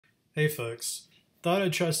Hey folks, thought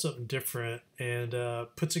I'd try something different and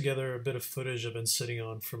put together a bit of footage I've been sitting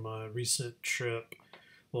on from my recent trip,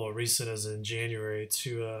 well, recent as in January,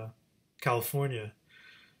 to California.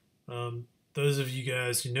 Those of you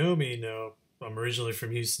guys who know me know I'm originally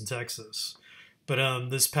from Houston, Texas. But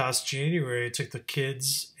this past January, I took the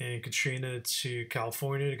kids and Katrina to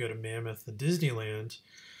California to go to Mammoth and Disneyland.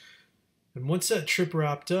 And once that trip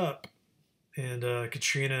wrapped up, and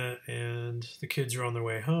Katrina and the kids were on their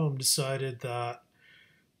way home, decided that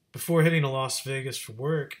before heading to Las Vegas for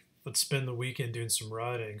work, let's spend the weekend doing some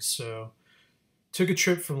riding. So took a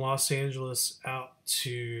trip from Los Angeles out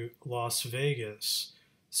to Las Vegas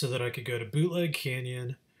so that I could go to Bootleg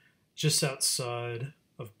Canyon just outside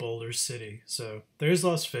of Boulder City. So there's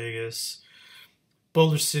Las Vegas.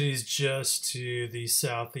 Boulder City is just to the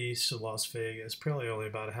southeast of Las Vegas, probably only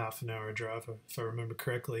about a half an hour drive if I remember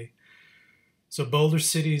correctly. So Boulder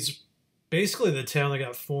City's basically the town that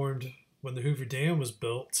got formed when the Hoover Dam was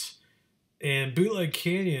built, and Bootleg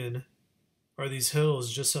Canyon are these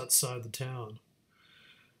hills just outside the town.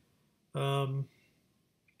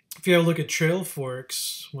 If you have a look at Trail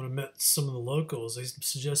Forks, when I met some of the locals, they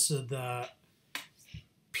suggested that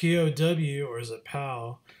POW, or is it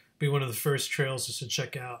POW, be one of the first trails just to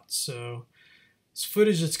check out. So this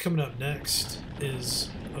footage that's coming up next is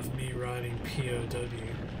of me riding POW.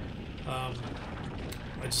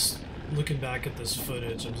 I just, looking back at this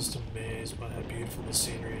footage, I'm just amazed by how beautiful the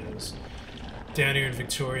scenery is. Down here in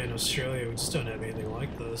Victoria in Australia, we just don't have anything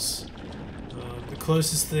like this. The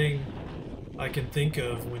closest thing I can think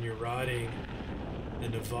of when you're riding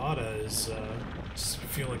in Nevada is just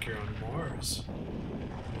feel like you're on Mars.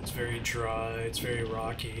 It's very dry, it's very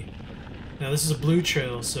rocky. Now this is a blue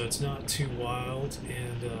trail, so it's not too wild,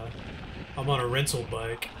 and I'm on a rental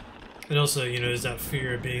bike. And also, you know, there's that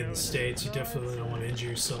fear of being in the States. You definitely don't want to injure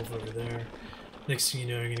yourself over there. Next thing you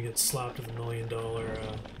know, you're going to get slapped with $1 million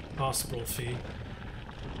hospital fee.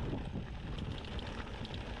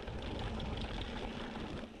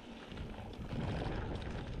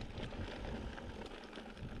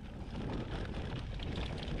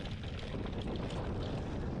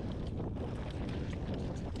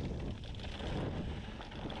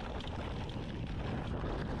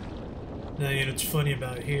 Now, you know, what's funny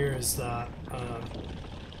about here is that,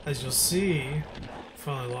 as you'll see,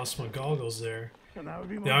 finally lost my goggles there.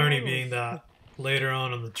 The irony being that later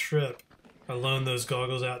on the trip, I loaned those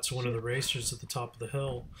goggles out to one of the racers at the top of the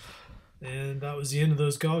hill, and that was the end of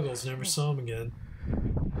those goggles. Never saw them again.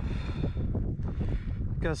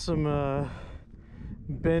 Got some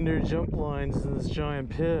bender jump lines in this giant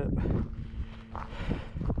pit.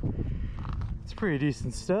 It's a pretty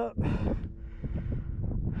decent step.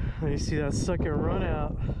 You see that second run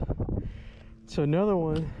out to another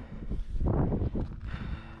one.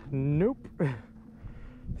 Nope.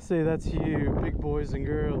 Say that's you, big boys and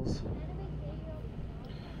girls.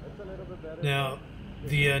 Now,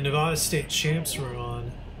 the Nevada State Champs were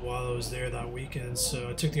on while I was there that weekend, so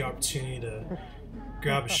I took the opportunity to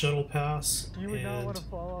grab a shuttle pass and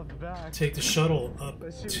take the shuttle up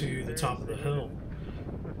to the top of the hill.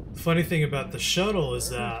 The funny thing about the shuttle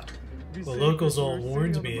is that the locals all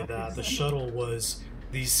warned me that the shuttle was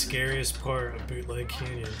the scariest part of Bootleg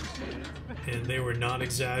Canyon, and they were not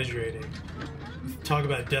exaggerating. Talk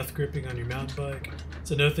about death gripping on your mountain bike.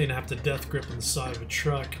 It's another thing to have to death grip on the side of a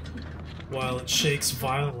truck while it shakes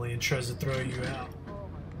violently and tries to throw you out.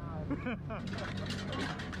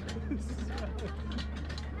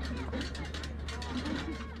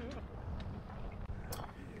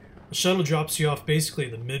 The shuttle drops you off basically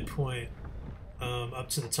at the midpoint up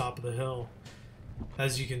to the top of the hill.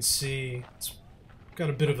 As you can see, it's got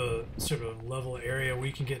a bit of a sort of level area where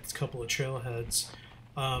you can get a couple of trailheads.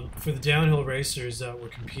 For the downhill racers that were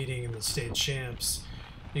competing in the state champs,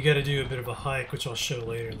 you got to do a bit of a hike, which I'll show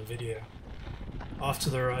later in the video. Off to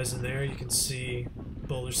the horizon there, you can see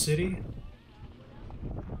Boulder City.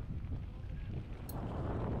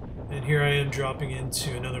 And here I am dropping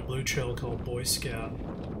into another blue trail called Boy Scout.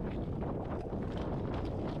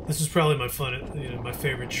 This was probably my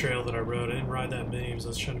favorite trail that I rode. I didn't ride that many because I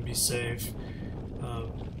was trying to be safe.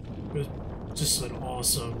 It was just an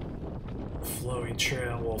awesome flowy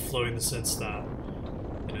trail. Well, flowy in the sense that,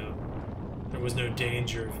 you know, there was no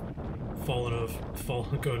danger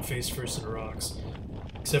of going face first into rocks,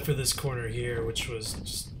 except for this corner here, which was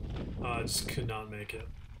just, I just could not make it.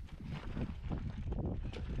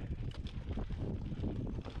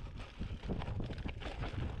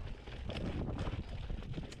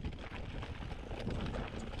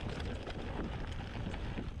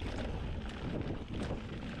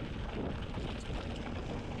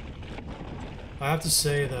 I have to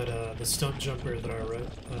say that the stump jumper that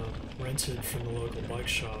I rented from the local bike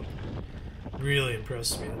shop really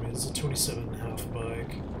impressed me. I mean, it's a 27.5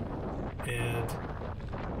 bike,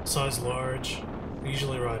 and size large. I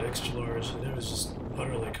usually ride extra large, and it was just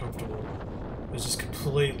utterly comfortable. It was just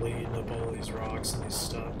completely eating up all these rocks and these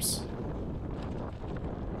stumps.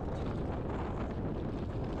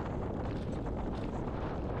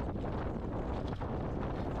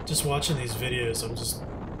 Just watching these videos, I'm just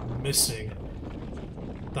missing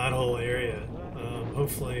that whole area.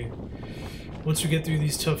 Hopefully, once we get through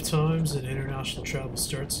these tough times and international travel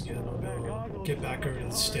starts again, I'll be able to get back over to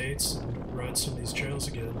the States and ride some of these trails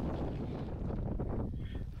again.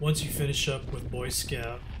 Once you finish up with Boy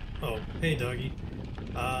Scout, oh, hey Dougie,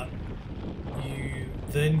 you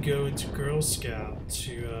then go into Girl Scout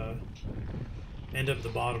to end up at the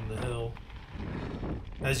bottom of the hill.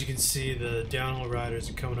 As you can see, the downhill riders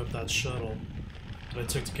are coming up that shuttle that I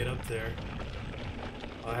took to get up there.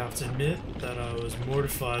 I have to admit that I was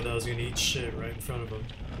mortified that I was going to eat shit right in front of them.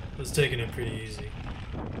 I was taking it pretty easy.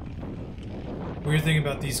 Weird thing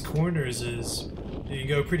about these corners is you can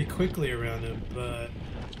go pretty quickly around them, but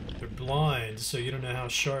they're blind, so you don't know how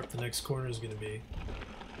sharp the next corner is going to be.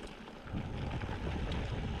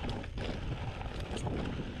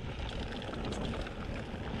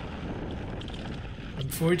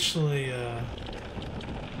 Unfortunately, I'm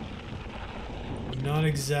not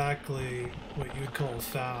exactly what you would call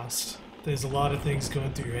fast. There's a lot of things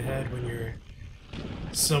going through your head when you're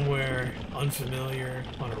somewhere unfamiliar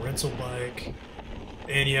on a rental bike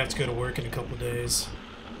and you have to go to work in a couple days.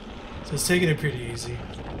 So it's taking it pretty easy.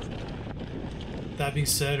 That being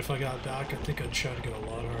said, if I got back, I think I'd try to go a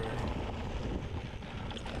lot harder.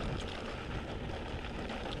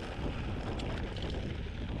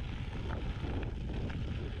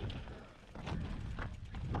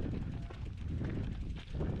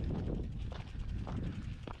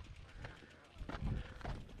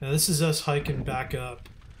 Now this is us hiking back up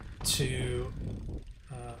to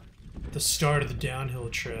the start of the downhill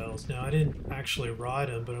trails. Now I didn't actually ride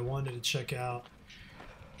them, but I wanted to check out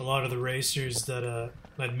a lot of the racers that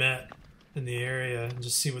I'd met in the area and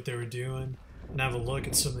just see what they were doing and have a look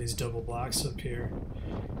at some of these double blacks up here.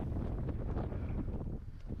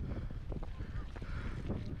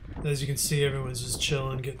 As you can see, everyone's just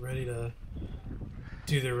chilling, getting ready to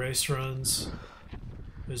do their race runs.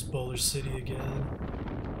 There's Boulder City again.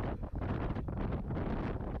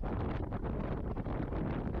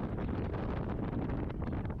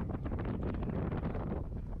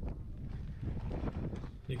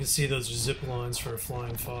 You can see those are zip lines for a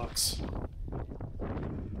flying fox.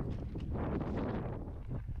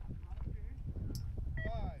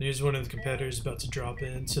 Here's one of the competitors about to drop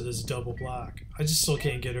into this double black. I just still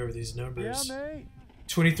can't get over these numbers.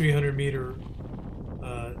 2,300 meter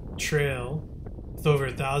trail with over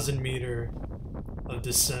 1,000 meter of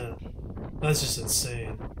descent. That's just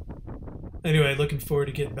insane. Anyway, looking forward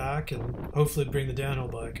to getting back and hopefully bring the downhill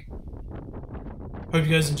bike. Hope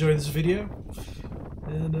you guys enjoyed this video.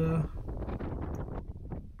 And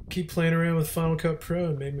keep playing around with Final Cut Pro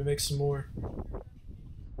and maybe make some more.